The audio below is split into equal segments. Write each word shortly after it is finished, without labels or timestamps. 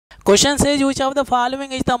Question says which of the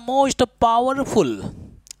following is the most powerful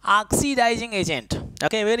oxidizing agent?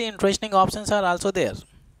 Okay, very interesting options are also there.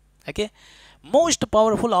 Okay, most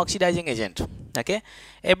powerful oxidizing agent. Okay,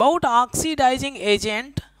 about oxidizing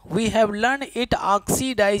agent, we have learned it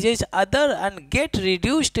oxidizes other and get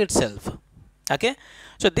reduced itself. Okay,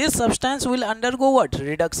 so this substance will undergo what?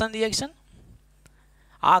 Reduction reaction.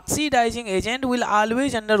 Oxidizing agent will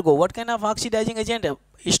always undergo what kind of oxidizing agent?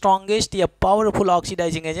 Strongest, a powerful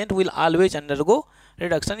oxidizing agent will always undergo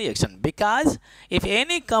reduction reaction, because if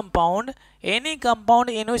any compound in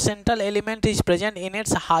which central element is present in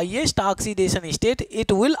its highest oxidation state,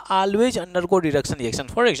 it will always undergo reduction reaction.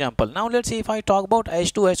 For example, now let's see, if I talk about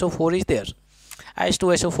H2SO4 is there,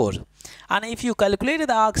 H2SO4, and if you calculate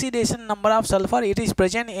the oxidation number of sulfur, it is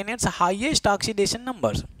present in its highest oxidation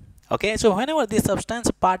number. Okay, so whenever this substance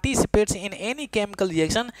participates in any chemical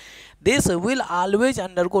reaction, this will always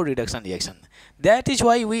undergo reduction reaction. That is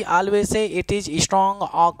why we always say it is a strong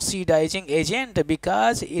oxidizing agent,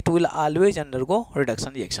 because it will always undergo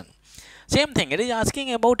reduction reaction. Same thing, it is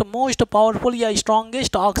asking about most powerful or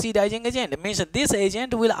strongest oxidizing agent, means this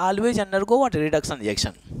agent will always undergo what? Reduction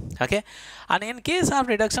reaction. Okay, and in case of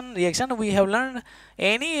reduction reaction, we have learned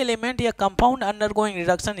any element or compound undergoing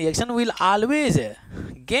reduction reaction will always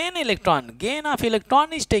gain electron. Gain of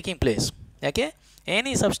electron is taking place. Okay,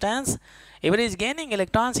 any substance, if it is gaining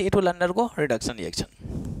electrons, it will undergo reduction reaction.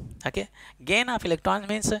 Okay, gain of electrons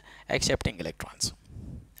means accepting electrons.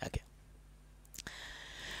 Okay,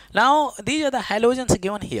 now these are the halogens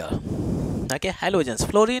given here. Okay, halogens: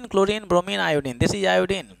 fluorine, chlorine, bromine, iodine. This is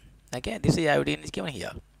iodine. Okay, this is iodine is given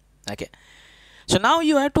here. Okay, so now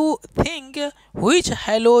you have to think which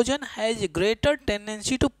halogen has greater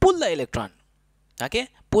tendency to pull the electron. Okay,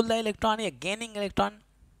 pull the electron, gaining electron.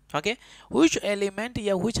 Okay, which element,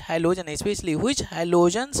 which halogen, especially which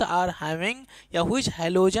halogens are having, which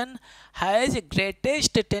halogen has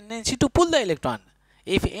greatest tendency to pull the electron.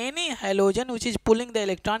 If any halogen which is pulling the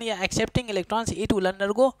electron, accepting electrons, it will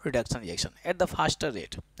undergo reduction reaction at the faster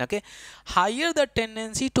rate. Okay, higher the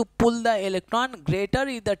tendency to pull the electron, greater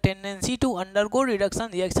is the tendency to undergo reduction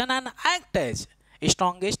reaction and act as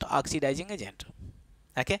strongest oxidizing agent.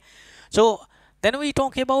 Okay, so then we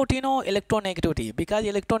talk about electronegativity, because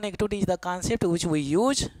electronegativity is the concept which we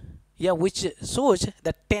use, which shows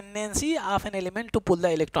the tendency of an element to pull the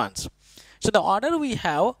electrons. So the order we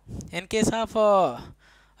have in case of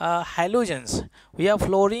halogens, we have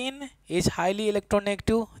fluorine is highly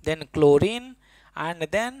electronegative, then chlorine, and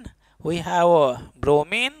then we have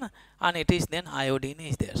bromine, and it is then iodine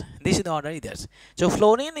is there. This is the order is there. So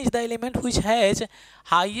fluorine is the element which has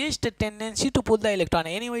highest tendency to pull the electron.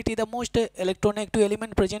 Anyway, it is the most electronegative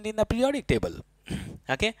element present in the periodic table.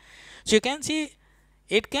 Okay, so you can see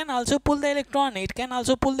it can also pull the electron, it can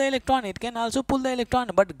also pull the electron, it can also pull the electron,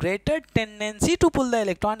 but greater tendency to pull the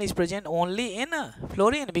electron is present only in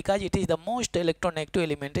fluorine, because it is the most electronegative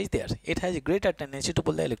element is there. It has a greater tendency to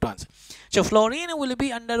pull the electrons. So fluorine will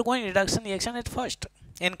be undergoing reduction reaction at first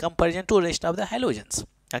in comparison to rest of the halogens.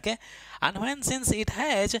 Okay, and when since it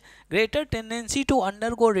has greater tendency to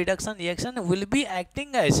undergo reduction reaction, will be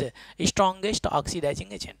acting as strongest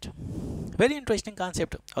oxidizing agent. Very interesting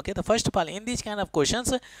concept. Okay, the first of all, in these kind of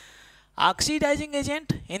questions, oxidizing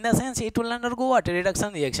agent, in the sense it will undergo what?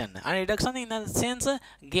 Reduction reaction, and reduction in the sense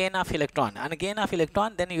gain of electron, and gain of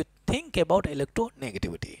electron, then you think about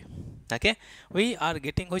electronegativity. Okay, we are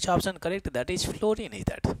getting which option correct? That is fluorine is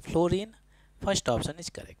that. Fluorine, first option is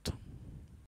correct.